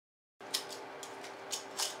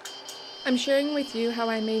I'm sharing with you how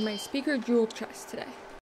I made my speaker jewel chest today.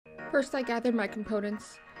 First I gathered my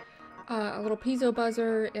components, a little piezo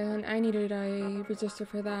buzzer, and I needed a resistor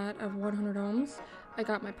for that of 100 ohms. I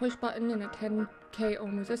got my push button and a 10k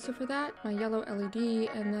ohm resistor for that, my yellow LED,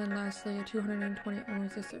 and then lastly a 220 ohm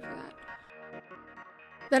resistor for that.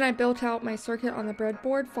 Then I built out my circuit on the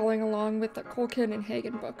breadboard, following along with the Culkin and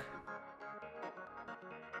Hagen book.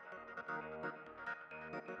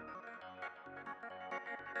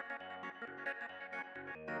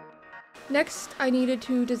 Next, I needed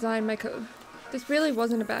to design my code. This really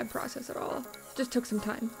wasn't a bad process at all, it just took some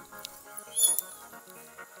time.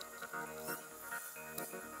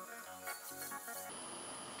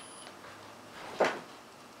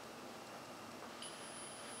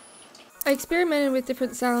 I experimented with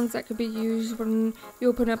different sounds that could be used when you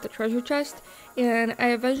open up the treasure chest, and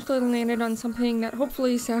I eventually landed on something that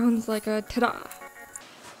hopefully sounds like a ta-da.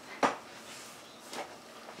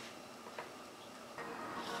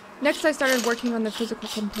 Next I started working on the physical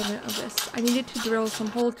component of this. I needed to drill some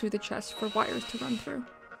holes through the chest for wires to run through.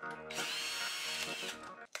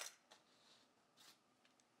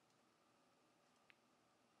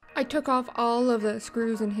 I took off all of the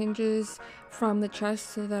screws and hinges from the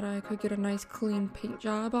chest so that I could get a nice clean paint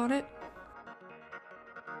job on it.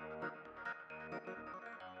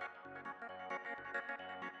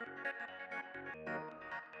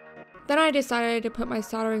 Then I decided to put my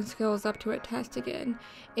soldering skills up to a test again,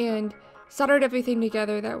 and soldered everything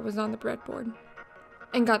together that was on the breadboard,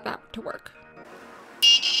 and got that to work.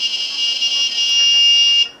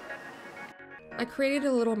 I created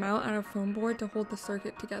a little mount out of foam board to hold the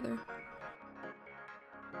circuit together.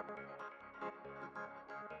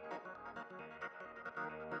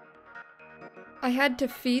 I had to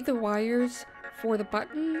feed the wires for the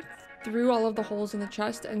button through all of the holes in the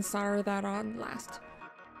chest and solder that on last.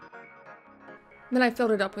 Then I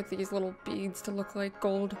filled it up with these little beads to look like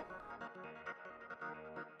gold.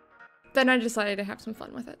 Then I decided to have some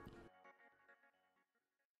fun with it.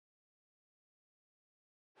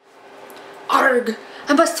 Arg!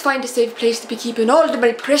 I must find a safe place to be keeping all of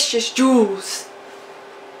my precious jewels.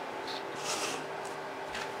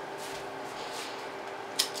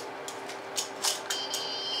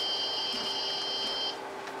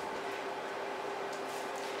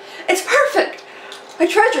 It's perfect! A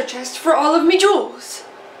treasure chest for all of me jewels.